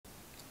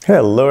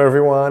Hello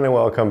everyone and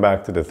welcome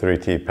back to the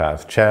 3T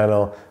Path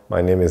channel. My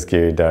name is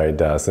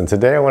Giridhari and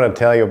today I want to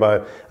tell you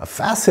about a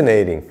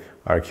fascinating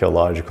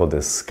archaeological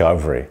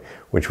discovery,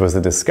 which was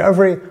the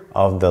discovery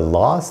of the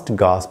lost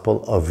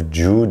Gospel of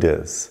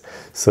Judas.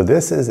 So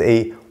this is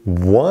a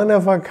one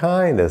of a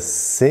kind, a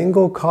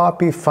single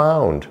copy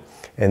found,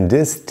 and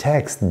this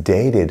text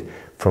dated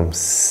from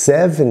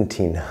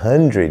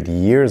 1700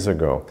 years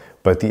ago.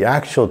 But the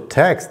actual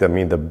text, the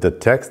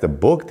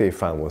book they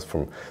found was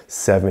from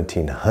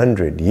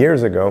 1700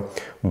 years ago,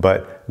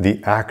 but the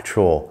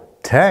actual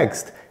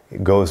text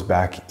goes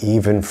back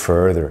even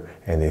further,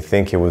 and they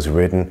think it was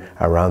written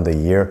around the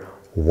year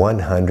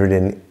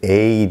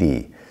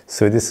 180.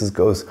 So this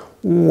goes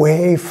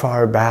way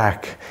far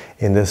back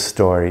in the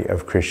story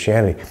of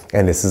Christianity.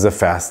 And this is a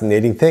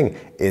fascinating thing.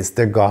 It's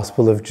the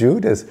Gospel of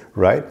Judas,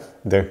 right?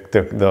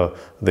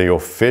 The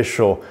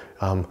official,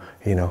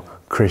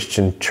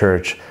 Christian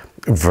church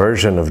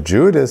version of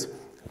Judas.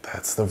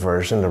 That's the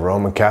version of the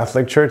Roman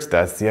Catholic Church.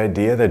 That's the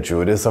idea that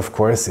Judas, of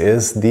course,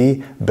 is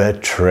the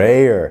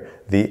betrayer,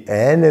 the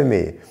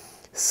enemy.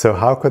 So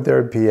how could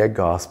there be a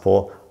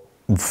gospel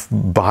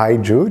by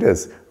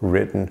Judas,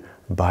 written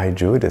by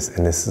Judas?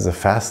 And this is a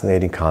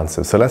fascinating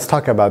concept. So let's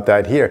talk about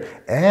that here.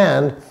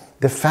 And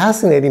the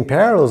fascinating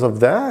parallels of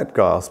that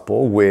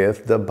gospel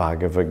with the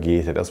Bhagavad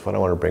Gita. That's what I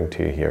want to bring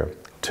to you here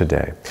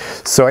today.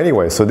 So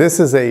anyway, so this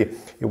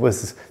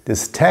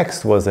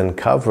text was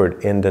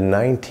uncovered in the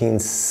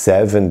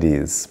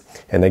 1970s.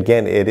 And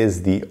again, it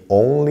is the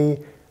only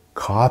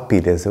copy.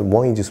 There's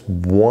only just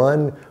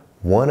one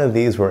of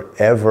these were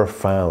ever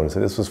found.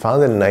 So this was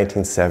found in the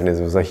 1970s.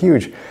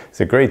 It's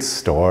a great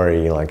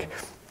story, like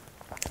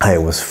how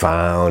it was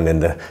found,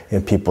 and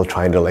people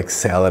trying to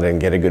sell it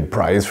and get a good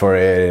price for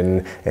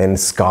it, and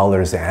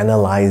scholars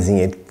analyzing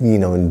it,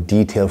 in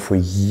detail for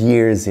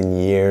years and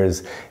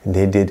years. And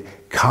they did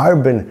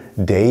carbon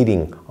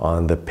dating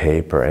on the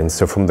paper, and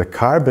so from the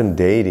carbon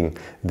dating,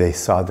 they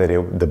saw that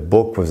the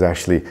book was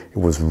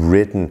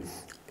written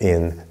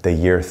in the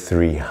year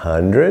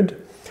 300.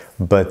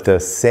 But the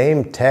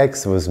same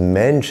text was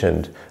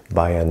mentioned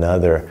by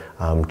another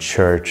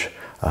church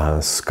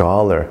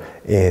scholar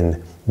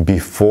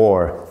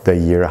before the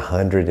year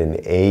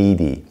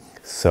 180.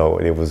 So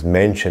it was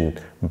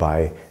mentioned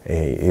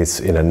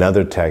in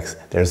another text.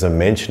 There's a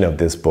mention of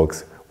this book,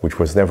 which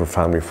was never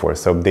found before.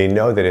 So they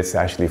know that it's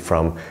actually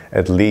from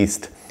at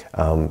least,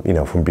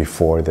 from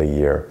before the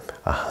year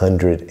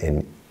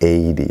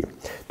 180.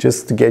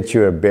 Just to get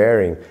you a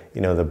bearing,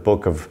 the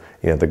book of,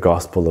 the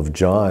Gospel of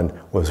John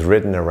was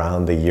written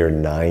around the year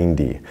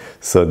 90.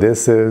 So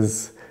this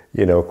is,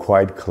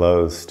 quite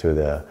close to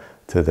the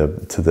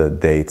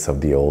dates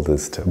of the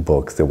oldest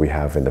books that we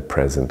have in the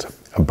present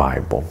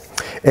Bible.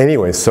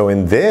 Anyway, so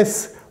in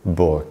this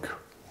book,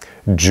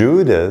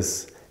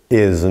 Judas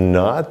is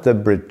not the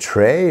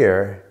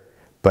betrayer,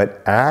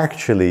 but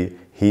actually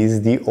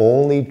he's the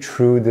only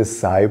true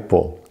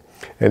disciple.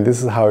 And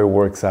this is how it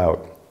works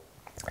out.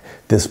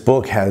 This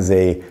book has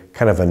a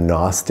kind of a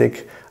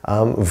Gnostic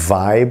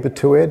vibe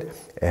to it.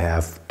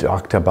 I've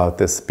talked about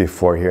this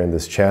before here in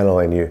this channel,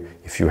 and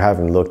if you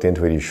haven't looked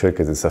into it, you should,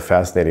 because it's a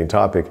fascinating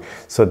topic.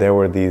 So there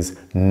were these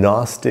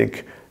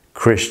Gnostic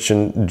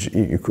Christian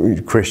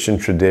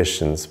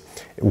traditions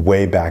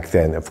way back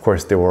then. Of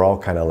course, they were all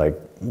kind of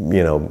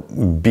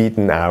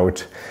beaten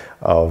out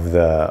of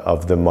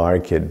the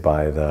market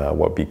by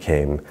what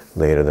became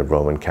later the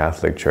Roman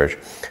Catholic Church.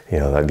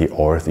 We've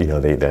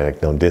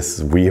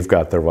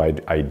got the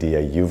right idea,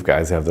 you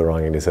guys have the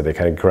wrong idea. So they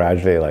kind of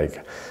gradually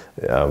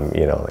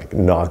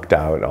knocked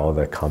out all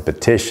the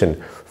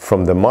competition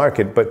from the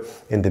market. But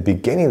in the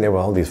beginning, there were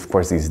all these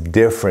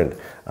different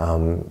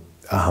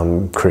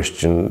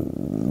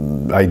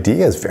Christian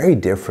ideas, very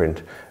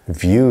different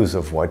views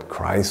of what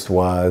Christ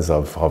was,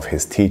 of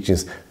his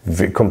teachings,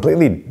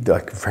 completely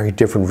very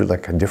different,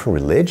 different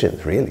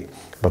religions really,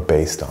 but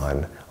based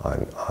on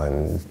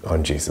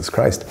Jesus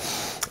Christ.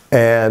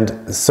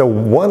 And so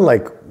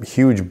one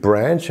huge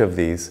branch of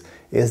these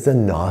is the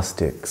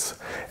Gnostics.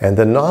 And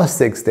the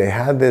Gnostics, they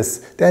had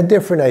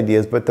different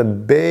ideas, but the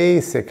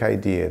basic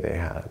idea they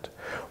had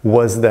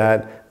was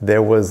that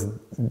there was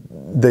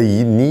the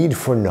need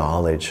for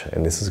knowledge,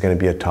 and this is going to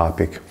be a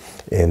topic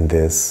in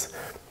this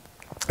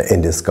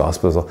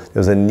gospel.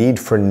 There's a need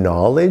for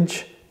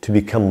knowledge to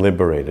become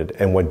liberated.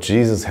 And what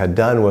Jesus had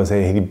done was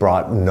he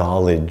brought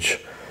knowledge.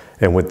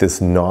 And with this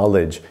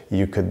knowledge,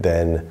 you could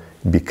then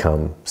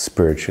become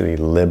spiritually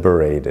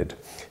liberated.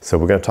 So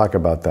we're going to talk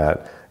about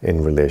that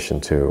in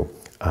relation to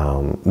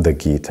the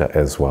Gita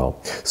as well.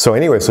 So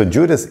anyway, so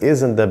Judas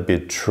isn't the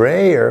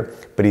betrayer,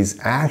 but he's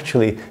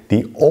actually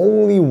the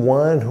only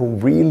one who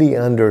really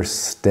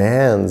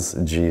understands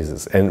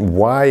Jesus. And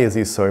why is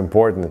he so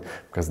important?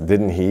 Because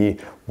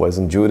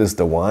wasn't Judas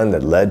the one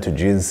that led to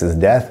Jesus'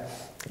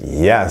 death?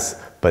 Yes,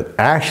 but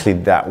actually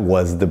that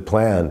was the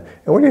plan.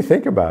 And when you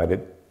think about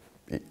it,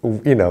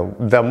 you know,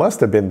 that must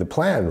have been the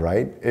plan,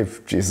 right?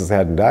 If Jesus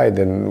hadn't died,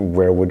 then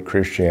where would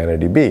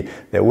Christianity be?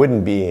 There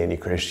wouldn't be any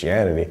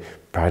Christianity,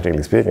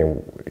 practically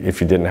speaking,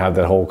 if you didn't have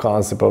that whole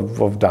concept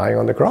of dying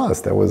on the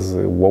cross. That was,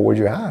 what would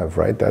you have,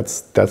 right?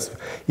 That's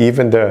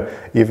even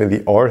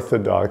the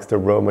Orthodox, the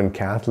Roman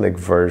Catholic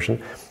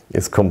version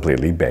is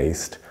completely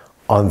based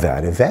on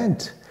that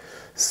event.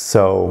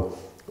 So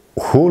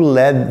who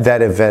led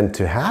that event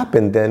to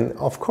happen? Then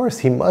of course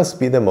he must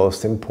be the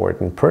most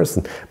important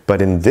person.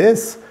 But in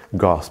this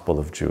Gospel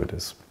of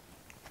Judas,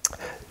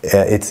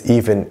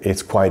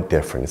 it's quite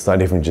different. It's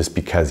not even just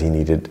because he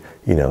needed,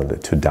 you know,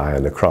 to die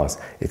on the cross.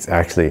 It's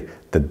actually,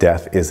 the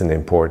death isn't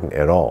important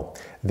at all.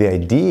 The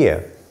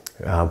idea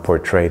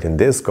portrayed in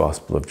this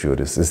Gospel of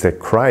Judas is that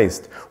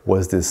Christ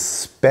was this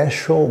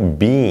special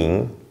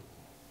being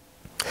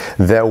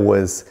that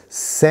was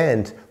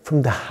sent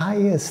from the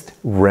highest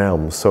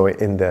realm. So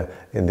in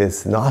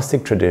this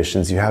Gnostic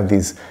traditions, you have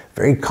these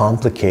very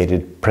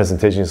complicated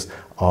presentations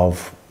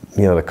of,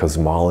 you know, the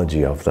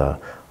cosmology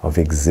of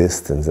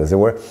existence, as it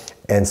were.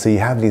 And so you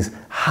have these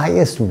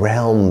highest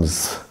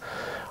realms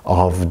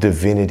of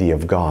divinity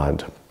of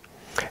God.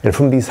 And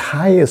from these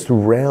highest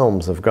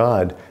realms of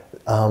God,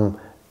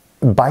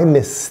 by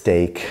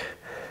mistake,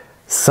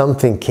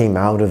 something came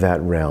out of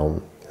that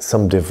realm.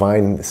 Some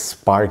divine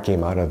spark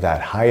came out of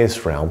that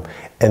highest realm,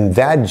 and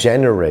that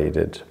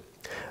generated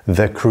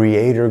the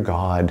creator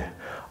God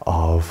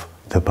of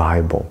the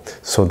Bible.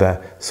 So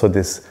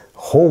this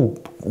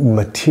whole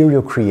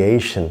material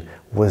creation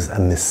was a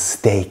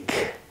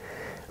mistake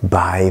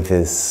by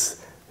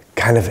this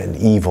kind of an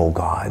evil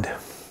God.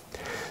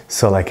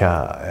 So like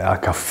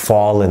a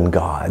fallen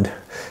God,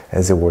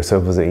 as it were. So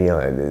it was, you know,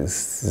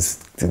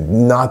 it's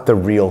not the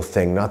real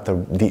thing, not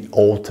the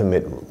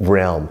ultimate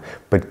realm.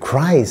 But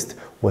Christ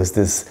was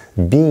this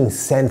being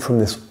sent from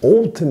this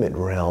ultimate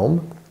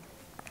realm,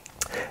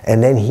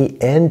 and then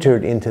he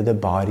entered into the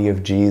body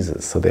of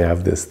Jesus. So they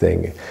have this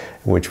thing,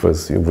 which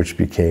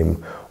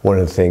became one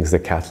of the things the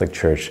Catholic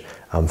Church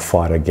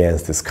fought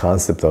against, this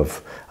concept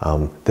of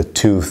the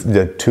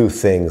two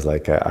things,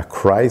 like a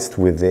Christ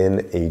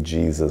within a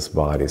Jesus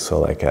body. So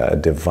like a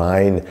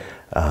divine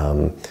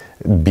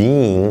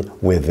being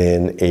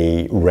within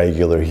a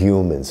regular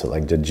human. So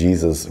like the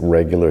Jesus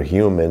regular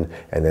human,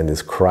 and then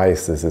this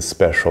Christ is this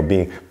special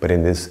being. But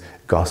in this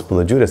Gospel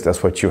of Judas,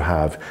 that's what you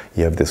have.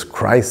 You have this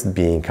Christ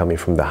being coming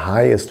from the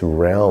highest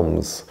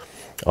realms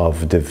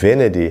of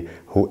divinity,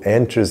 who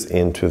enters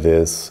into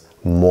this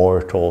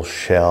mortal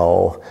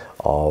shell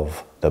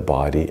of the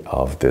body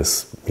of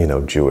this, you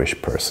know,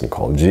 Jewish person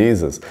called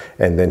Jesus.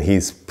 And then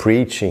he's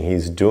preaching,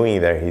 he's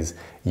doing that, he's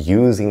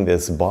using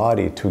this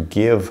body to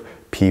give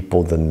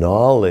people the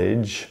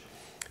knowledge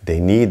they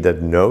need, the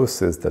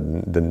gnosis, the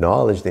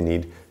knowledge they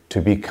need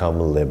to become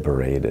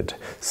liberated.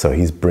 So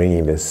he's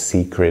bringing this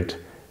secret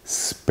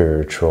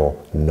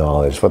spiritual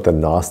knowledge. What the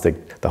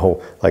Gnostic, the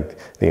whole, like,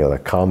 you know, the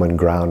common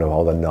ground of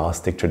all the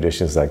Gnostic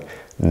traditions, like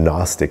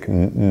Gnostic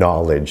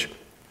knowledge.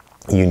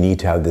 You need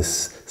to have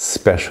this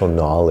special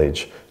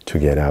knowledge to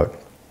get out.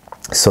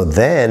 So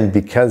then,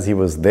 because he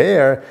was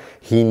there,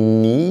 he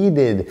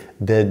needed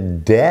the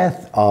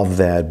death of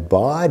that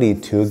body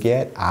to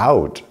get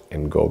out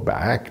and go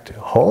back to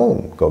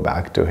home, go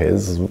back to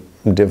his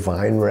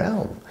divine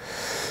realm.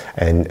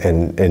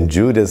 And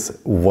Judas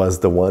was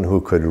the one who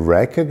could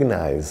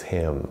recognize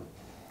him.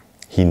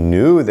 He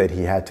knew that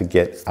he had to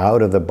get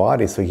out of the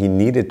body, so he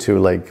needed to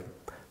like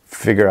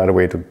figure out a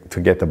way to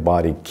get the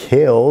body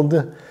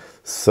killed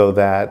so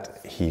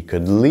that he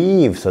could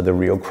leave, so the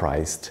real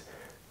Christ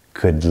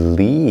could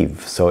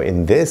leave. So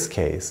in this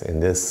case,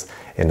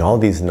 in all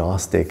these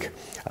Gnostic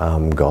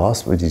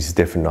gospels, these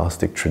different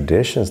Gnostic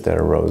traditions that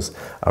arose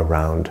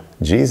around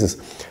Jesus,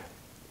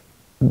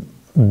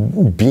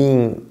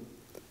 being,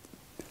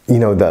 you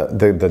know,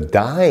 the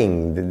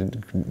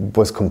dying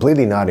was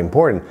completely not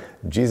important.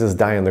 Jesus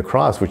dying on the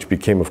cross, which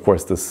became, of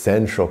course, the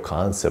central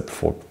concept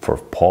for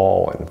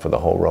Paul and for the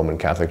whole Roman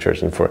Catholic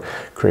Church and for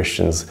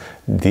Christians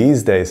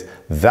these days,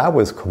 that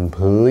was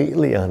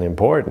completely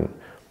unimportant,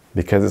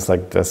 because it's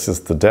like, that's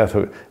just the death.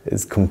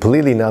 It's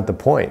completely not the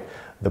point.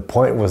 The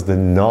point was the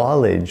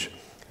knowledge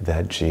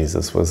that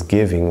Jesus was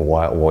giving,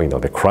 while, you know,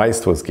 the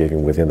Christ was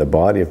giving within the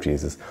body of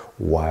Jesus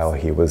while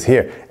he was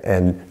here.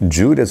 And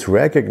Judas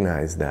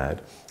recognized that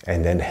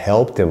and then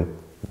helped him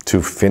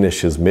to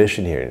finish his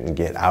mission here and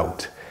get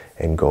out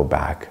and go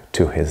back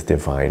to his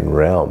divine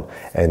realm.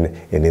 And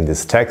in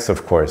this text,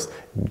 of course,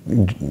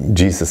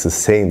 Jesus is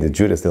saying to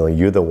Judas,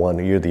 you're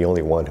the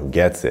only one who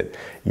gets it.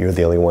 You're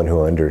the only one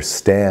who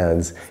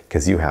understands,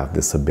 because you have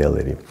this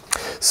ability.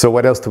 So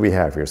what else do we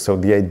have here? So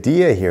the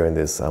idea here in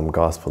this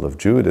Gospel of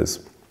Judas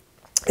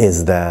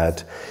is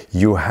that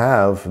you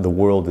have, the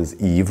world is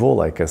evil.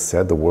 Like I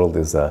said, the world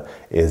is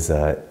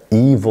a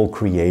evil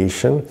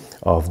creation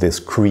of this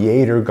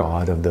creator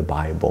God of the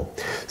Bible.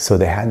 So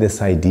they had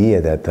this idea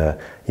that the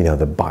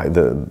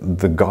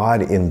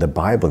God in the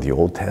Bible, the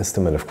Old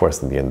Testament, of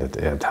course, in the end,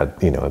 it had,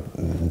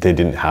 they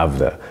didn't have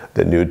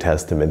the New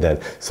Testament then.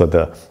 So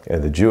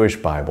the Jewish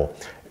Bible,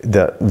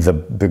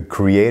 the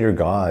creator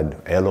God,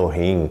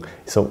 Elohim,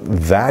 so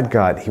that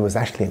God, he was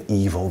actually an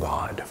evil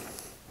God.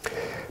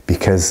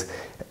 Because,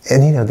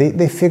 and you know,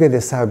 they figured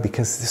this out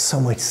because there's so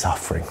much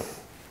suffering.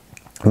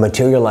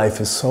 Material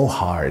life is so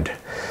hard.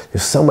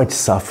 There's so much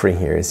suffering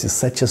here. It's just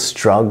such a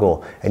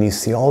struggle. And you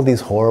see all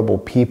these horrible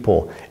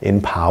people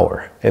in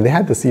power. And they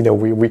had this, you know,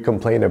 we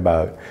complain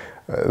about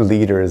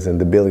leaders and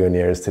the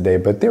billionaires today,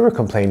 but they were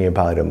complaining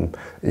about them,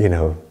 you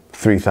know,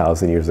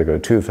 3,000 years ago,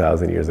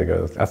 2,000 years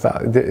ago. I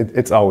thought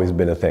it's always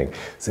been a thing.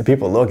 So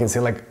people look and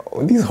say like,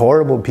 oh, these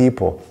horrible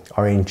people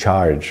are in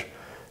charge,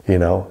 you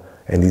know,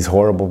 and these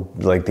horrible,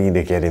 like they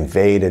get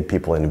invaded,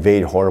 people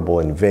invade, horrible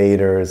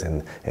invaders,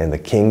 and the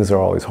kings are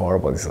always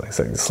horrible.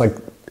 It's like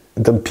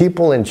the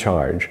people in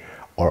charge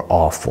are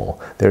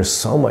awful. There's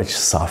so much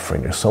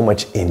suffering, there's so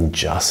much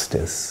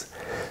injustice.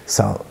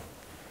 So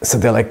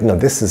they're like, no,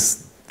 this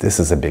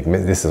is a big,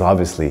 this is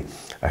obviously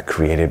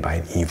created by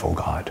an evil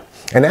God.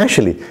 And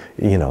actually,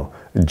 you know,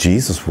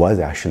 Jesus was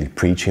actually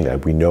preaching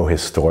that. We know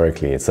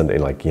historically, it's something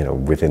like, you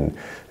know,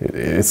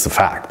 it's a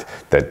fact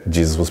that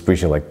Jesus was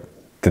preaching like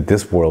that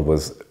this world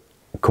was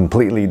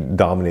completely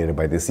dominated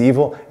by this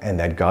evil, and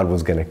that God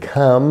was going to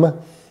come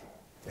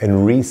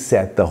and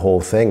reset the whole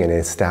thing and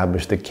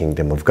establish the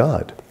kingdom of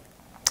God.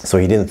 So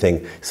he didn't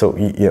think, so,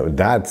 you know,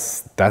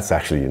 that's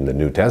actually in the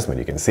New Testament,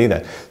 you can see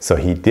that. So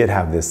he did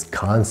have this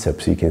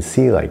concept, so you can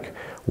see like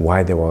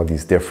why there were all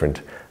these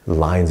different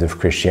lines of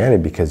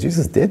Christianity, because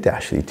Jesus did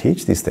actually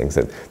teach these things,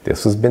 that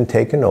this has been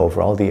taken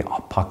over. All the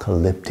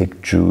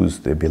apocalyptic Jews,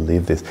 they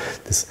believe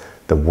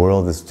the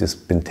world has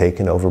just been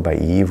taken over by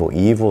evil.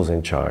 Evil's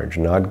in charge,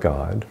 not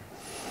God.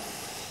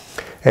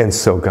 And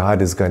so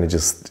God is going to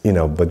just, you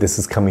know, but this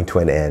is coming to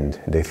an end.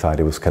 They thought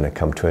it was going to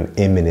come to an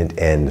imminent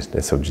end.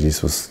 And so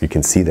Jesus, you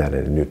can see that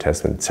in the New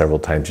Testament several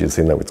times. You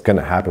see, no, it's going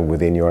to happen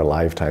within your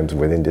lifetimes,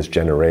 within this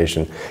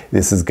generation.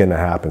 This is going to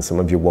happen. Some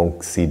of you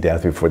won't see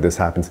death before this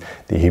happens.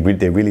 They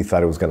really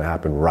thought it was going to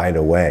happen right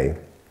away.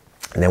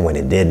 And then when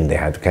it didn't, they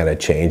had to kind of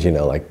change, you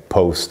know, like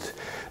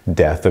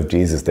post-death of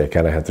Jesus, they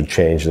kind of had to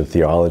change the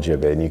theology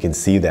of it. And you can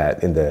see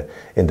that in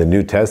the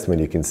New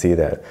Testament, you can see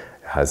that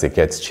as it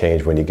gets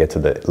changed when you get to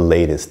the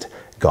latest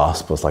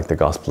Gospels, like the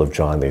Gospel of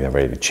John, they've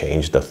already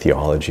changed the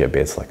theology a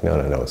bit. It's like, no,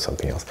 it's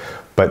something else.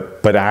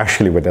 But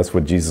actually, that's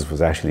what Jesus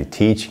was actually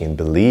teaching and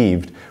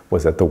believed,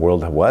 was that the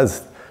world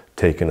was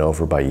taken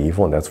over by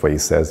evil. And that's why he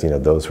says, you know,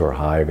 those who are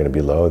high are going to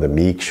be low. The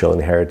meek shall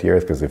inherit the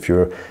earth. Because if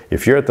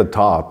you're at the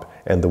top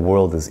and the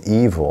world is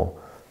evil,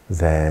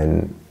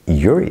 then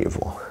you're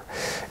evil.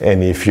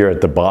 And if you're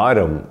at the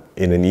bottom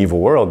in an evil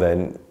world,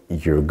 then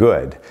you're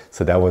good.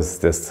 So that was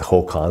this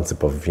whole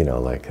concept of, you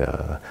know, like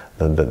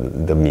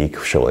the meek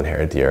shall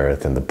inherit the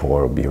earth, and the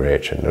poor will be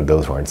rich, and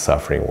those who aren't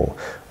suffering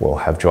will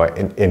have joy.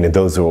 And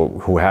those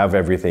who have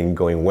everything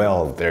going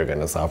well, they're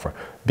going to suffer,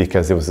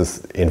 because it was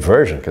this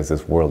inversion, because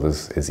this world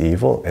is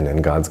evil, and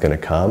then God's going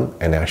to come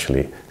and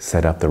actually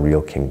set up the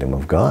real kingdom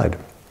of God.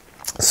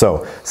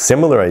 So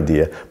similar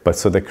idea, but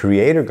so the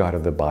creator God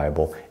of the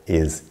Bible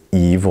is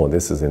evil.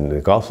 This is in the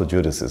Gospel of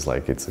Judas, is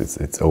like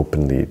it's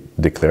openly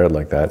declared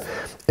like that.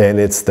 And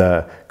it's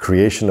the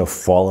creation of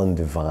fallen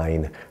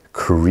divine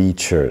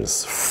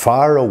creatures,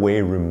 far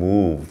away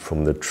removed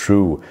from the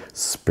true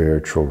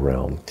spiritual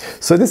realm.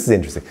 So this is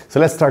interesting. So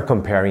let's start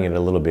comparing it a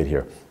little bit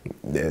here.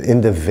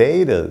 In the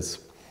Vedas,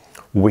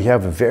 we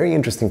have a very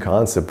interesting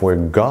concept where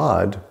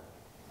God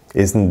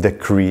isn't the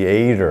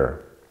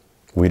creator.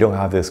 We don't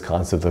have this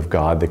concept of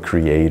God, the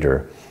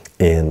creator,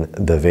 in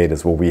the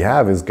Vedas. What we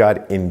have is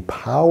God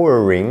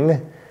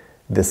empowering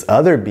this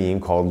other being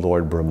called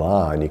Lord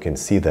Brahma. And you can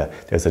see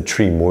that there's a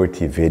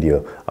Trimurti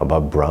video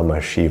about Brahma,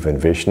 Shiva, and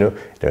Vishnu.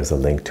 There's a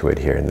link to it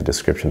here in the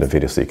description of the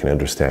video so you can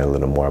understand a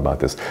little more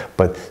about this.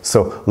 But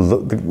so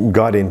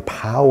God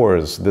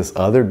empowers this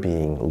other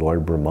being,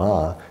 Lord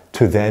Brahma,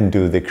 to then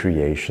do the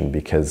creation,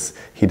 because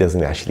he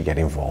doesn't actually get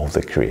involved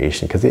in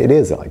creation, because it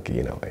is like,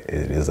 you know,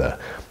 it is a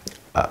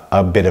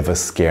bit of a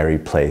scary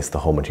place, the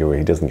whole material, where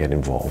he doesn't get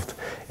involved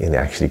in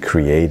actually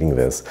creating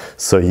this.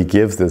 So he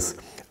gives this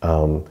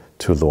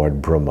to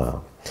Lord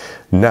Brahma.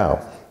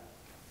 Now,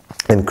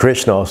 and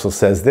Krishna also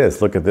says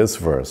this, look at this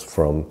verse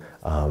from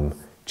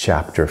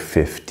chapter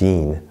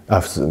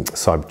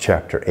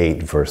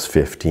 8, verse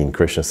 15.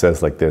 Krishna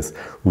says like this: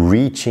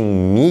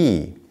 reaching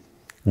me,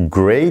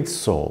 great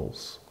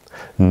souls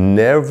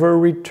never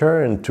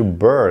return to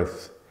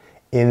birth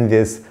in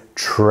this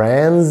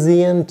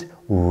transient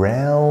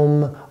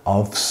realm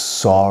of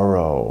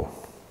sorrow,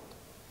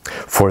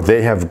 for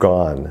they have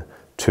gone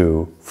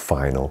to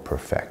final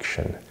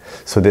perfection.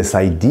 So this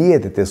idea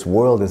that this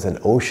world is an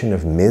ocean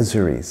of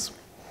miseries,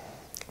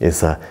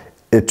 is a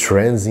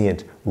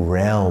transient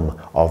realm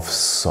of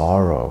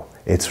sorrow.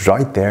 It's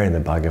right there in the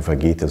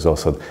Bhagavad Gita as well.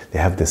 So they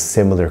have this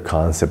similar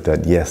concept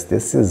that, yes,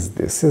 this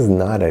is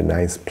not a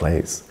nice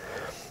place.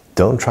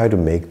 Don't try to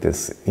make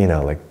this, you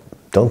know, like,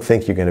 don't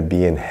think you're going to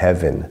be in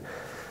heaven.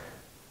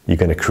 You're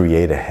going to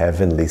create a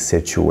heavenly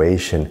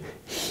situation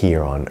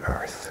here on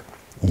earth.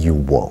 You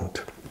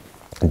won't.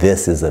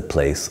 This is a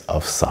place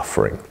of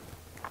suffering.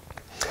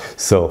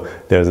 So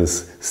there's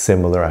this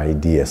similar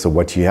idea. So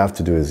what you have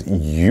to do is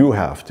you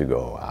have to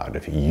go out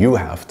of it. You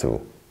have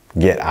to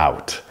get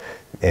out.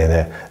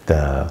 And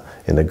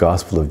in the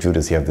Gospel of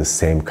Judas, you have the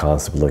same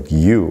concept, like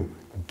you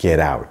get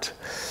out.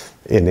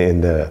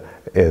 In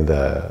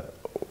the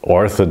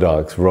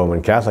Orthodox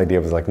Roman Catholic idea,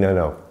 it was like,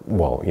 no,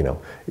 well, you know,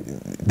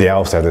 they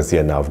also have this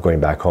idea now of going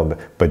back home.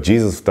 But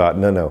Jesus thought,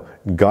 no,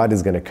 God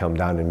is going to come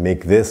down and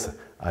make this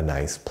a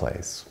nice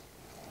place.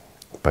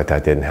 But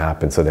that didn't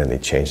happen, so then they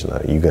changed it.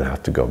 You're going to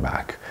have to go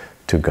back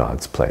to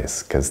God's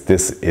place, because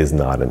this is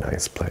not a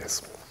nice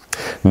place.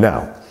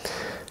 Now,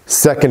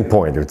 second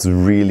point, it's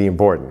really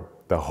important.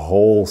 The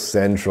whole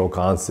central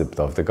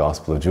concept of the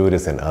Gospel of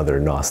Judas and other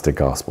Gnostic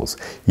Gospels.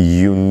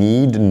 You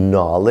need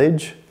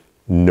knowledge,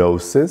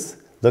 gnosis.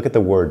 Look at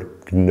the word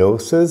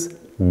gnosis,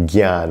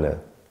 jnana.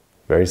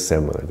 Very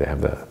similar, they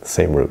have the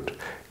same root.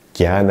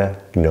 Jnana,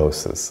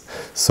 gnosis.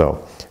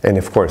 So, and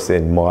of course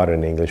in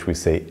modern English we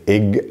say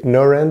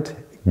ignorant.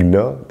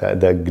 The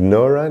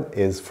ignorant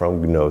is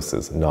from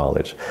gnosis,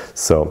 knowledge.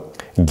 So,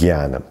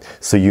 jnana.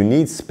 So you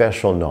need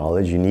special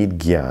knowledge, you need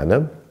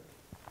jnana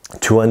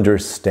to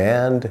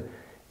understand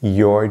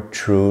your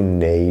true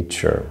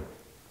nature.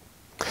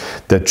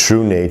 The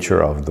true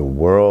nature of the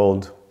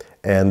world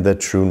and the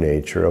true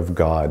nature of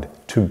God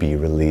to be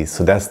released.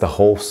 So that's the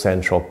whole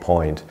central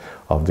point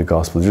of the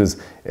Gospel of Judas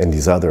and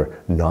these other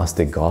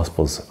Gnostic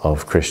Gospels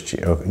of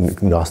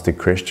Gnostic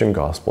Christian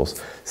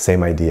Gospels.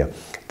 Same idea,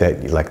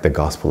 that like the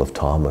Gospel of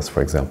Thomas,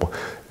 for example,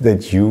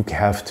 that you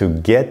have to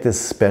get this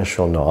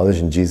special knowledge,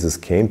 and Jesus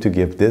came to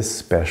give this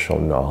special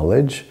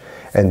knowledge,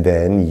 and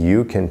then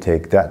you can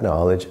take that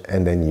knowledge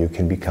and then you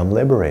can become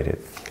liberated.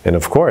 And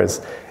of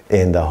course,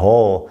 in the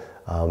whole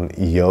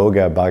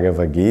Yoga,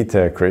 Bhagavad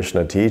Gita,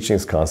 Krishna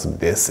teachings concept,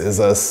 this is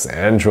a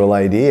central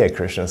idea.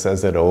 Krishna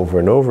says it over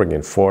and over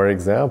again. For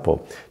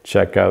example,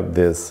 check out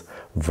this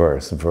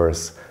verse,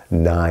 verse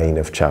 9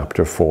 of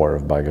chapter 4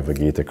 of Bhagavad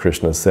Gita.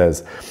 Krishna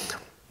says,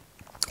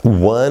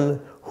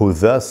 one who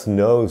thus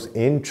knows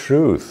in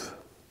truth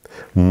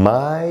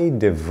my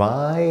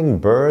divine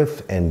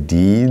birth and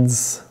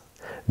deeds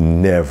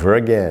never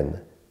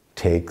again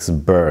takes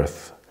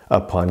birth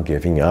upon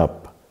giving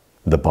up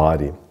the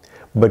body,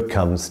 but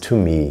comes to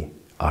me,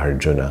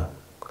 Arjuna.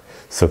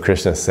 So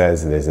Krishna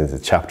says, this is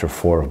chapter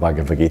 4 of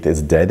Bhagavad Gita,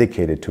 is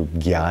dedicated to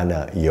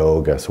Jnana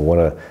Yoga. So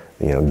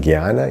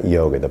Jnana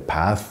Yoga, the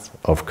path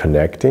of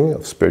connecting,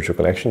 of spiritual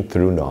connection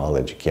through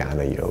knowledge,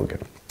 Jnana Yoga.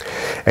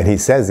 And he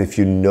says, if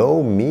you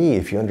know me,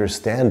 if you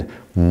understand,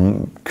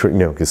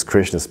 because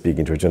Krishna is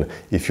speaking to Arjuna,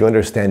 if you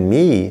understand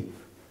me,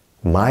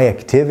 my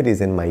activities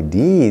and my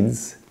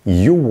deeds,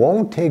 you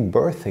won't take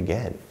birth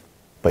again,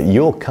 but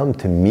you'll come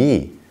to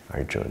me,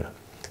 Arjuna.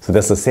 So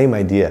that's the same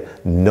idea.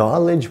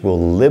 Knowledge will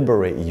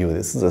liberate you.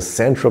 This is a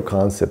central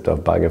concept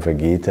of Bhagavad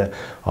Gita,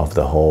 of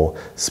the whole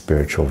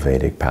spiritual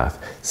Vedic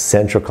path.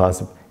 Central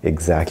concept,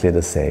 exactly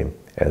the same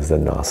as the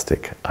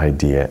Gnostic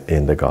idea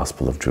in the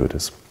Gospel of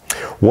Judas.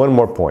 One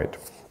more point,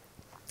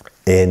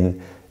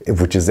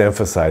 which is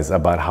emphasized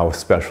about how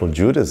special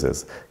Judas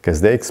is,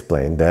 because they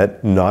explain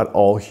that not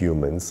all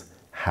humans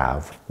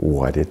have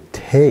what it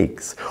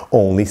takes.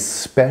 Only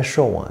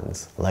special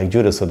ones, like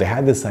Judas. So they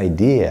had this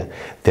idea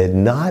that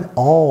not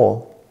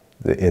all,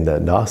 in the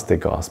Gnostic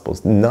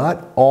Gospels,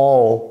 not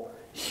all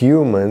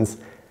humans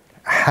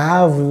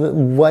have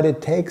what it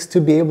takes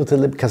to be able to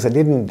live, because they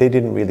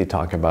didn't really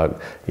talk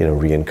about,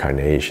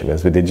 reincarnation,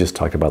 as they just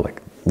talked about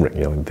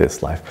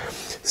this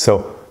life.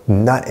 So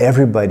not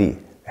everybody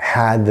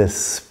had this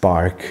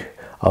spark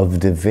of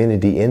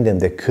divinity in them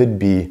that could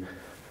be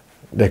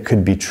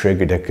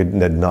triggered,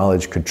 that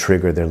knowledge could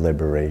trigger their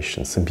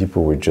liberation. Some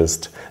people were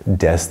just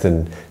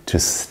destined to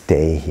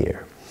stay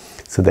here.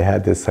 So they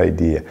had this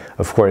idea.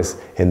 Of course,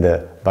 in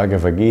the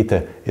Bhagavad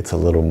Gita, it's a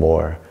little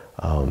more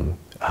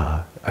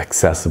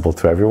accessible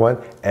to everyone.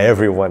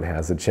 Everyone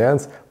has a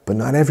chance, but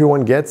not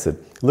everyone gets it.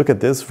 Look at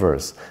this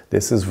verse.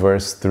 This is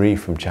verse 3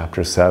 from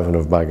chapter 7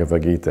 of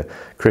Bhagavad Gita.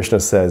 Krishna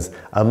says,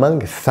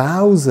 among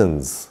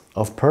thousands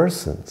of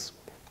persons,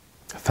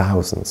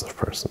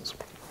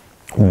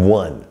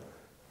 one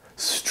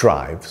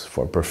strives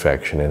for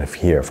perfection. And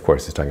here, of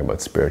course, he's talking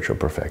about spiritual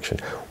perfection.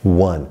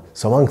 One.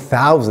 So among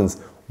thousands,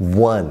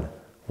 one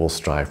will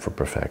strive for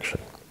perfection.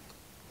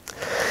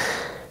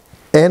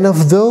 And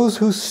of those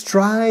who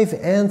strive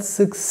and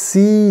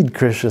succeed,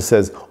 Krishna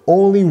says,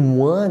 only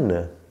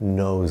one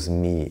knows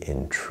me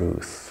in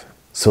truth.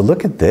 So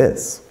look at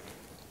this.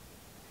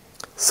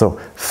 So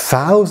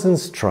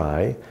thousands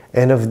try,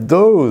 and of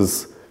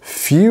those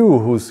few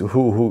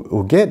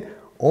who get,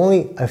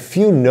 only a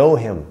few know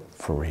him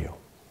for real.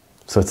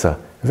 So it's a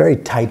very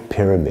tight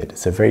pyramid.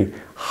 It's a very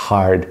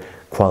hard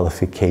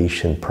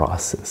qualification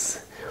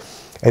process.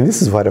 And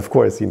this is what, of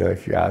course,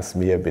 if you ask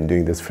me, I've been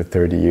doing this for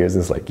 30 years,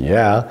 it's like,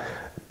 yeah,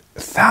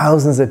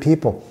 thousands of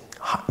people.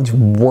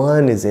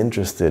 One is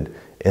interested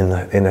in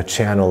a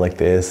channel like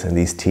this and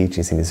these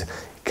teachings, and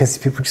because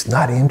people are just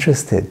not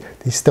interested.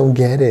 They just don't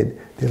get it.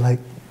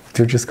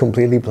 They're just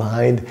completely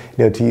blind.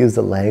 To use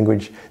the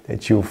language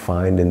that you'll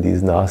find in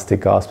these Gnostic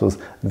Gospels,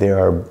 they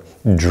are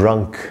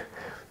drunk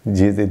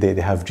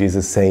They have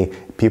Jesus saying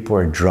people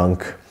are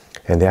drunk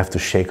and they have to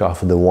shake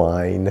off the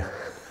wine,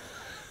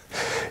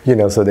 you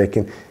know, so they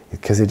can,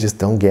 because they just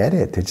don't get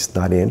it. They're just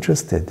not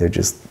interested. They're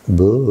just,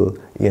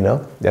 boo, you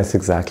know. That's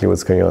exactly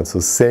what's going on. So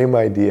same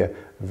idea,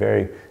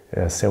 very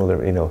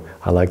similar, you know.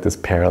 I like this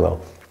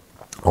parallel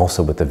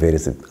also with the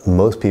Vedas.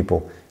 Most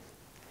people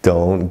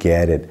don't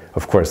get it.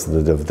 Of course,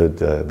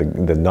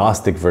 the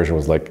Gnostic version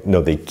was like,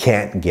 no, they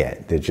can't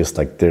get. They're just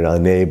like, they're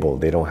unable.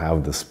 They don't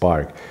have the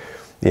spark.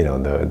 You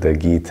know, the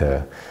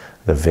Gita,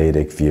 the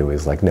Vedic view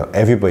is like, no,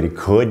 everybody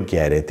could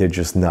get it. They're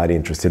just not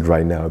interested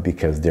right now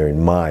because they're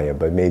in Maya.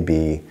 But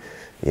maybe,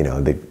 you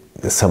know,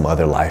 some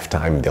other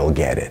lifetime they'll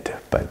get it.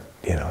 But,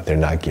 you know, they're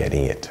not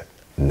getting it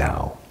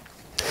now.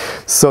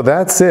 So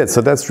that's it.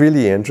 So that's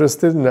really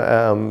interesting.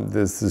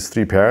 There's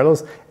three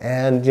parallels.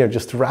 And, you know,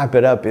 just to wrap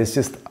it up, it's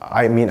just,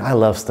 I mean, I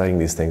love studying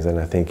these things. And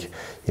I think,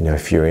 you know,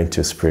 if you're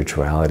into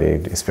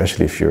spirituality,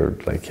 especially if you're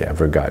like,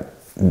 ever got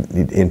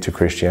into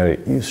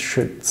Christianity, you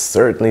should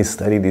certainly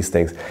study these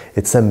things.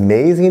 It's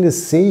amazing to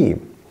see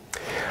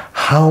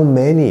how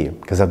many,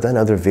 because I've done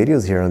other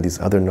videos here on these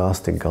other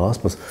Gnostic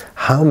Gospels,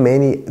 how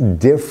many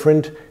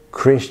different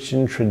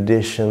Christian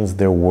traditions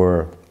there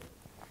were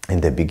in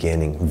the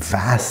beginning.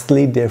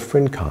 Vastly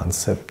different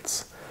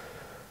concepts.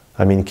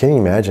 I mean, can you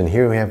imagine?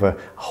 Here we have a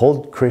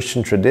whole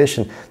Christian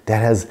tradition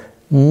that has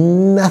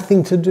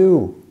nothing to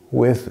do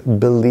with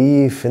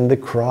belief in the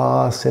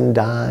cross and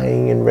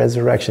dying and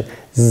resurrection.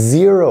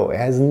 Zero. It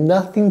has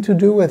nothing to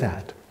do with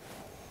that.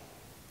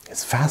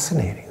 It's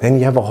fascinating. Then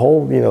you have a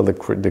whole, you know,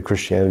 the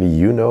Christianity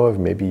you know of,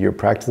 maybe you're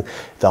practicing.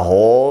 The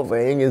whole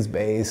thing is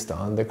based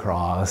on the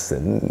cross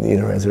and, you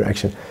know,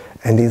 resurrection.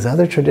 And these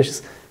other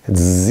traditions, it's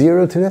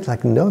zero to that.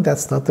 Like, no,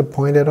 that's not the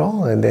point at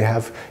all. And they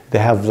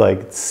have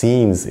like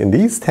scenes in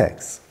these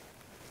texts.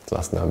 So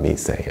that's not me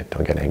saying it.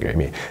 Don't get angry at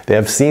me. They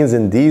have scenes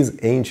in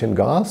these ancient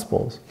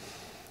Gospels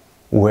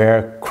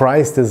where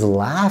Christ is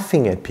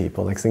laughing at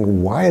people, like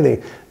saying, why are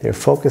they're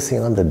focusing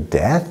on the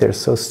death? They're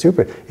so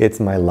stupid. It's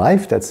my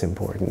life that's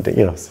important.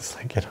 You know, it's just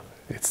like, you know,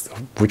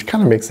 which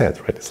kind of makes sense,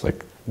 right? It's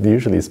like,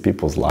 usually it's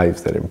people's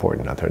lives that are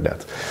important, not their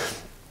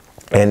deaths.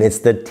 And it's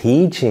the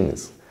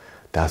teachings.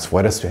 That's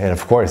what it's, and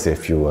of course,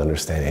 if you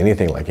understand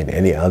anything like in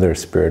any other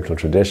spiritual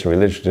tradition,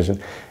 religious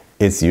tradition,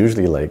 it's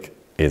usually like,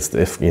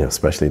 if, you know,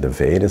 especially the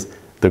Vedas,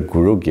 the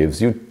Guru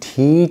gives you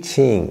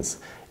teachings.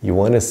 You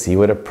want to see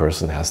what a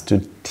person has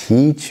to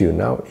teach you.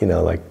 Now, you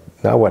know, like,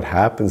 not what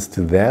happens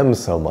to them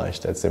so much,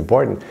 that's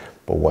important,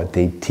 but what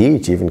they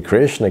teach. Even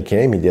Krishna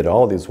came, he did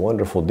all these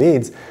wonderful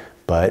deeds,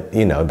 but,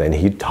 you know, then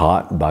he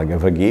taught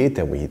Bhagavad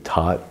Gita, we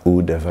taught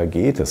unearthed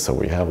Gita. So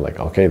we have like,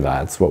 okay,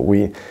 that's what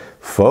we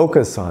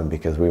focus on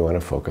because we want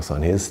to focus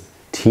on his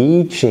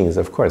teachings.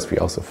 Of course, we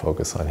also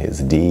focus on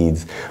his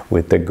deeds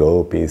with the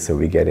gopis, so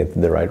we get into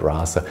the right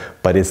rasa,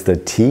 but it's the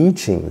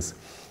teachings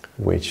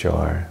which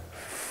are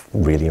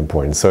really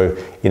important. So,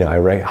 you know,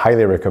 I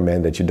highly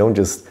recommend that you don't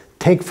just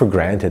take for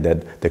granted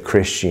that the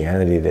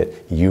Christianity that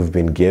you've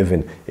been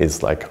given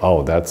is like,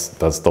 oh, that's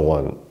the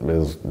one,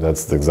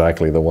 that's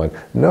exactly the one.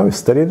 No,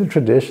 study the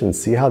tradition,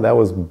 see how that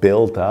was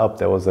built up.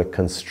 There was a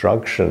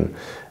construction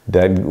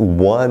that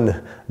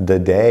won the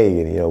day,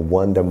 you know,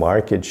 won the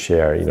market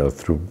share, you know,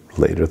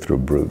 later through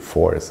brute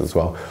force as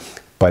well.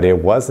 But it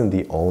wasn't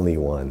the only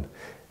one.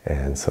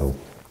 And so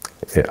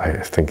I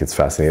think it's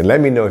fascinating.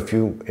 Let me know if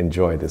you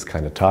enjoy this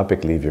kind of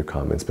topic. Leave your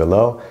comments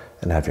below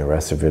and have your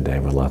rest of your day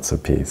with lots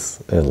of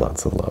peace and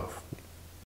lots of love.